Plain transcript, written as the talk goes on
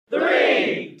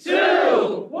3,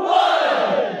 2, 1!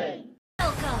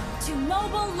 Welcome to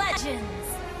Mobile Legends!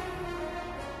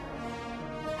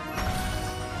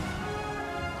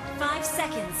 5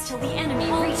 seconds till the enemy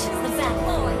reaches the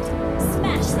battlefield.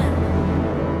 Smash them!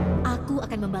 Aku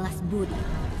akan membalas budi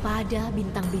pada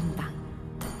bintang-bintang.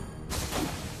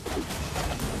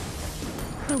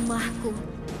 Rumahku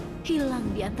hilang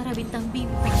di antara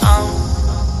bintang-bintang.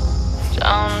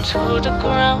 Down to the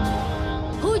ground.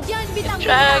 Hujan bintang-bintang.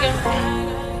 Dragging me.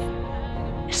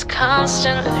 It's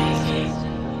constantly.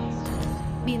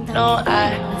 No,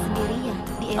 I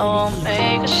won't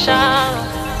make a sound.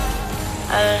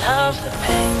 I love the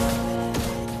pain.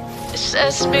 It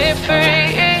sets me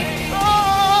free.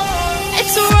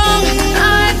 It's wrong,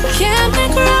 I can't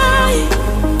make right.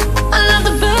 I love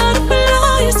the bird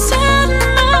below you said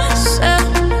myself.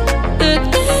 But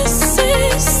this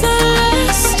is the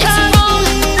last time. It's wrong,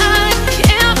 I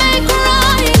can't make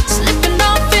right. Slipping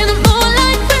off in the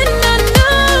moonlight when I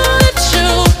knew the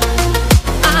truth.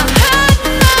 I hurt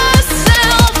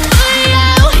myself for you.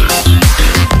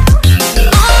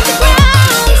 On the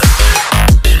ground,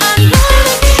 I know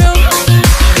the truth.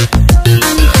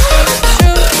 I know the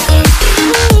truth.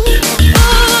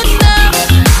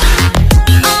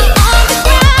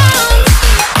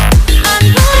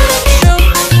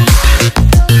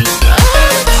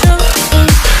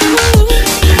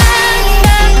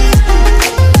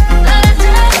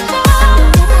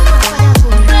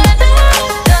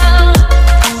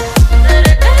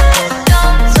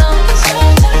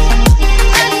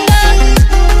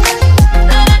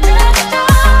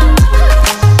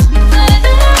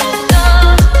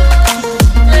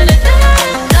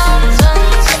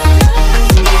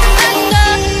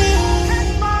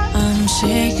 I'm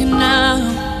shaking now,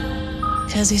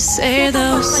 'cause you say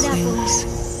those things,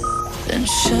 then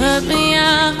shut me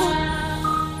out.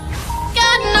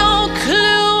 Got no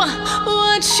clue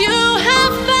what you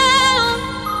have found.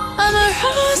 I'm a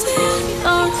rose in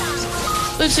yours,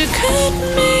 but you cut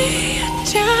me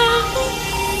down.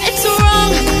 It's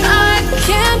wrong, I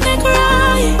can't make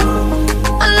right.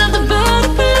 I love the bird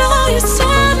below you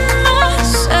said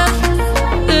myself.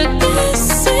 But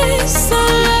this is the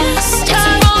last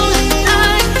time. It's wrong,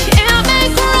 I can't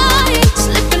make right.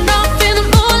 Slipping off in the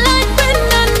moonlight when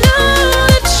I knew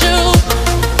the truth.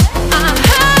 I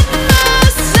hurt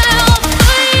myself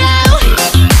for you.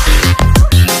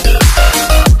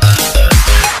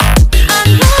 I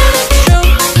know the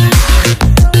truth.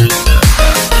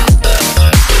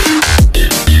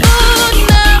 Oh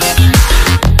no.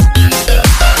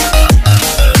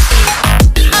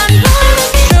 I know the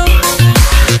truth.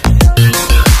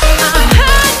 I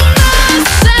hurt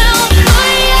myself for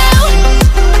you.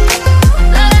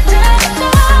 Let it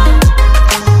down.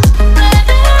 Let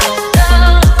it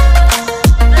down.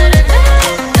 Let it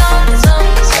down.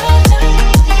 Sometimes.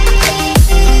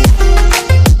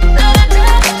 Let it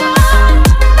down.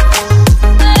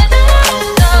 Let it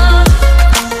down.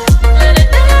 Let it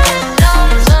down.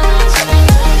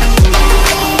 Sometimes.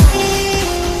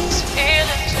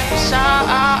 Feelings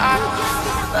inside,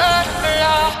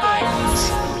 butterflies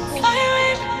fly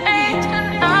with me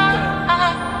tonight.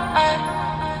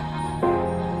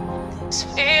 These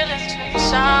feelings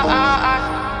inside,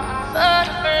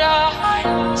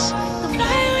 butterflies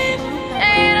fly with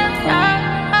me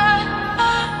tonight.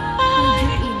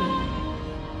 Tujuh ini,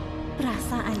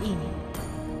 perasaan ini,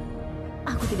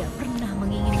 aku tidak pernah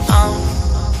menginginkan.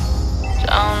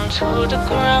 Down to the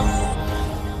ground,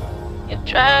 you're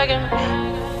dragging me.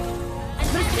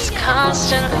 It's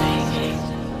constantly.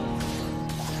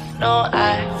 No,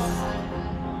 I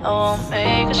won't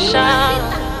make a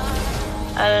sound.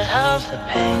 I love the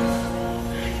pain.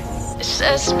 It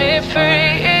sets me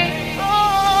free.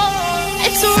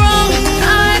 It's wrong,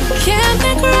 I can't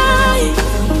make right.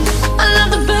 I love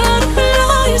the bird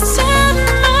below you said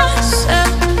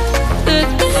myself. But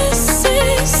this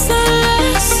is the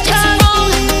last time. It's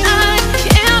wrong, I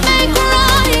can't make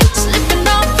right. Slipping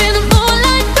off in the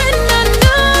moonlight when I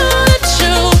knew the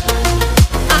truth.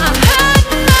 I hurt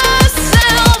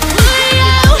myself for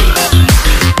you.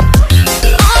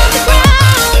 On the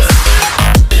ground,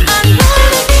 I know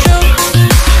the truth.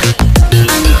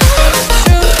 I know the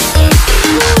truth.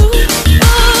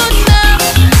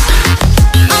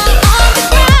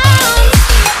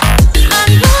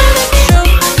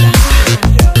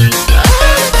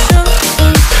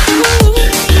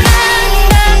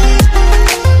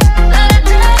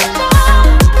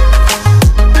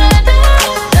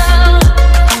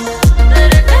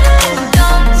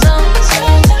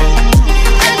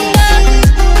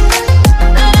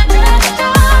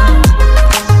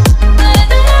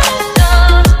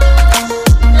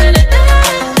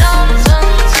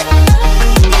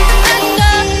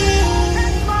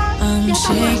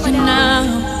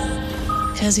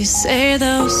 as you say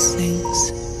those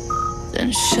things,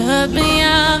 then shut me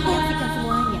out.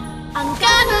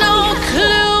 Got no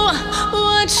clue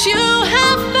what you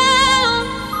have found.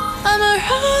 I'm a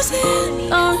rose in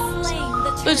thorns,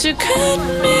 but you cut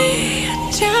me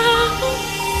down.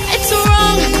 It's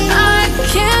wrong, I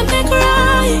can't make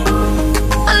right.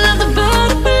 I love the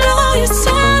bird below you,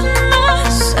 said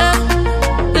myself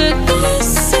that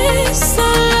this is the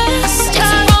last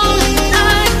time. It's wrong,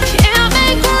 I can't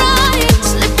make right.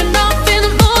 Slipping off in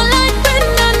the moonlight when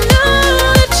I knew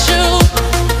the truth.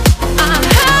 I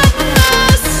had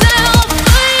myself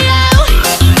for you.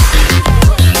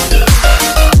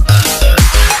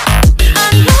 I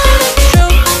know the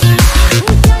truth.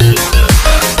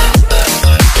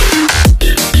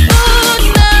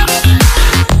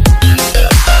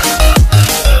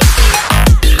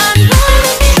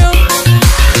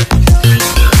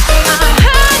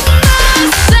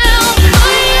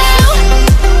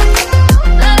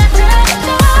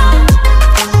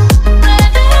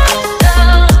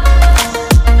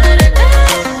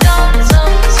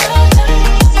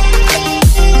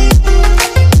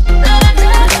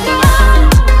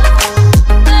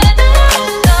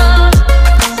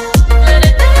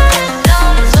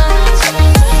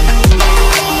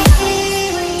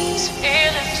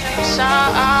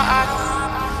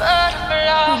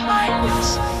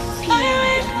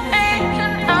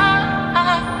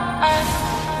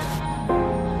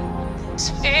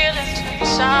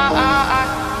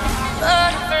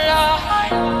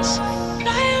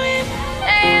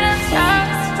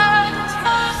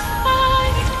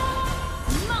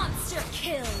 Monster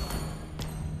kill.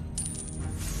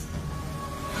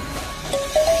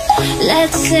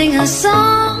 Let's sing a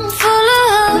song full of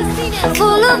hope,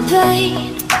 full of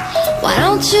pain. Why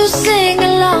don't you sing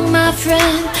along, my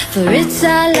friend? For it's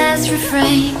our last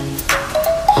refrain.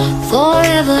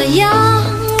 Forever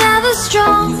young, ever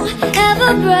strong,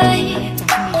 ever brave.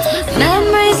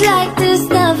 Memories like this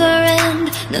never end.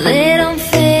 No, they don't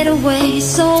fade away.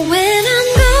 So when I'm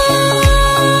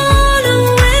gone,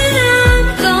 oh, when I'm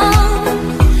gone,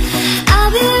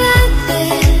 I'll be right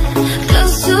there,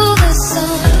 close to the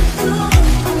sun.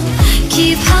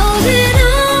 Keep holding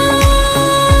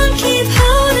on, keep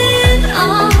holding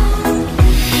on,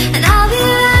 and I'll be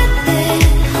right there,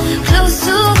 close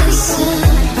to the sun,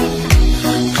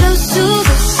 close to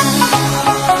the sun.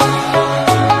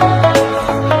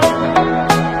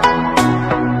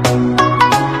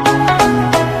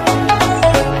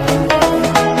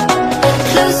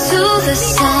 Close to the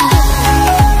sun.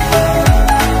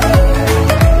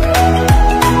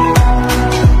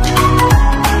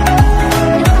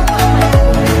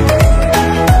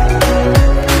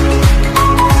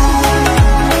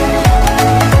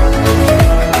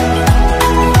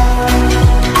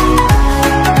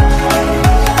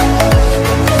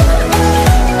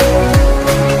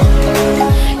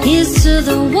 Here's to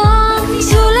the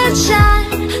ones who let shine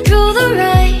through the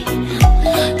rain,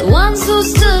 the ones who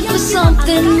stood for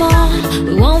something more.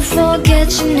 We won't forget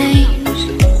your names.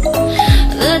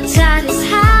 The tide is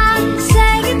high,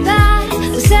 say goodbye,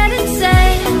 we set it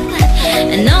sail,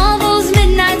 and all those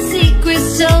midnight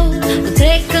secrets told, we'll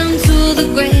take them to the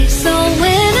grave. So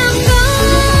when I'm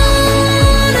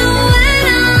gone, oh, when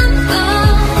I'm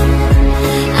gone,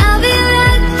 I'll be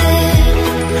right there,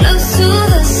 close to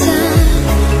the sun.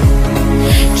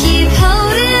 Keep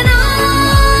holding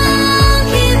on,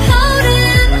 keep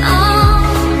holding on,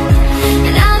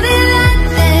 and I'll be right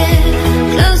there,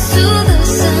 close to the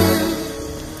sun,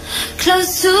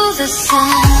 close to the sun. Close to the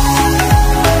sun.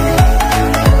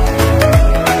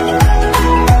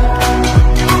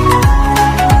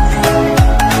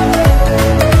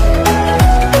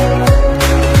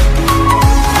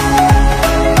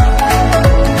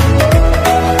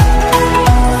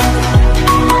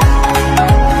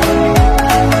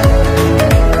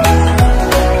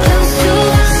 Close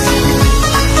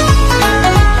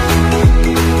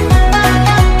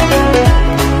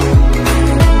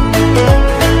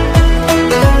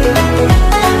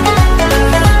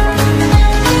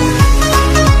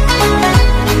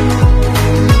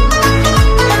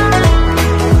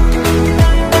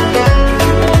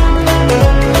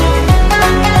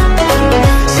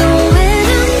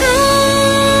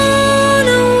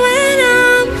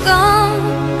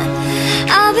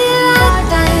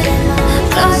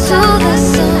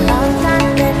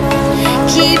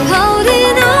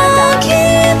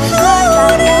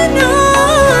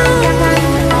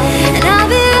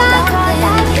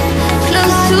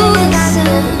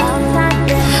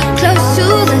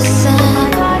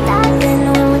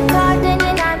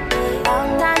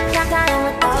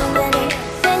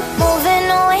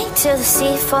to the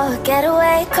sea for a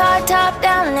getaway. Car top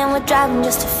down and we're driving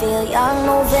just to feel young.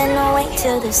 Moving away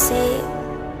to the sea,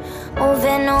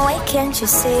 moving away, can't you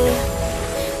see?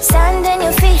 Sand in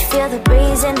your feet, feel the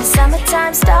breeze in the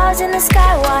summertime. Stars in the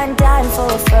sky, one dying for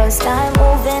a first time.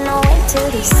 Moving away to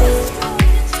the sea,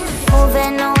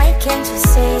 moving away, can't you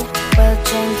see? We'll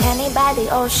drink honey by the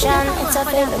ocean, it's our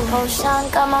favorite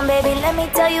potion. Come on baby, let me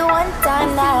tell you one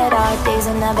time that our days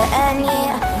will never end,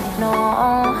 yeah. No,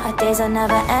 our days will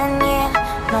never end, yeah.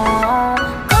 No.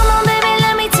 Come on baby,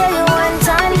 let me tell you one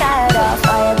time that our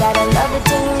fire got a love it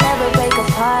till you never break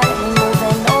apart. We're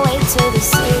moving away to the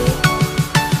sea,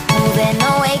 moving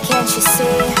away, can't you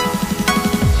see?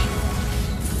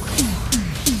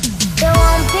 There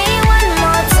won't be one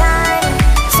more time,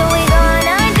 so we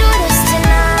gonna do this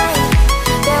tonight.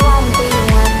 There won't be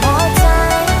one more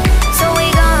time, so we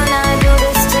gonna do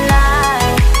this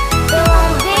tonight. There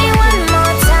won't be one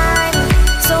more time,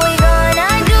 so we gonna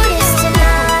do this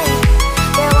tonight.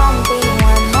 There won't be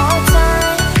one more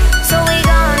time, so we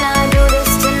gonna do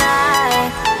this tonight.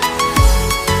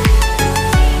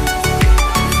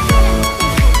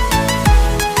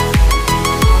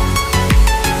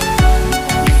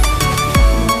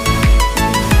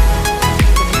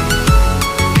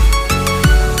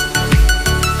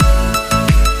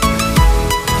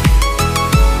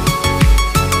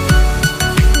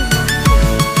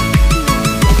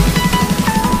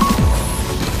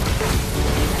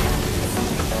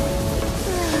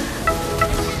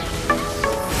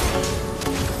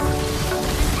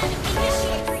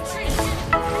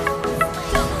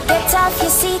 Get off your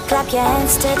seat, clap your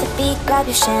hands to the beat. Grab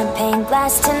your champagne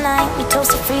glass tonight. We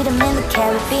toast to freedom in the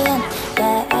Caribbean,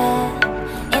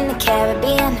 yeah, in the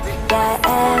Caribbean, yeah.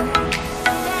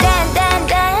 Dan,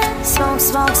 dan, smoke,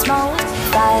 smoke, smoke.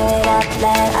 Fire it up,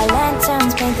 let our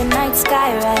lanterns paint the night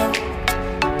sky red.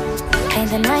 Paint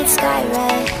the night sky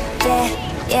red, yeah,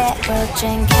 yeah. We'll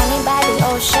drink honey by the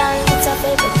ocean, it's our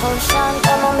favorite potion.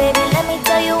 Come on baby, let me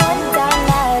tell you one time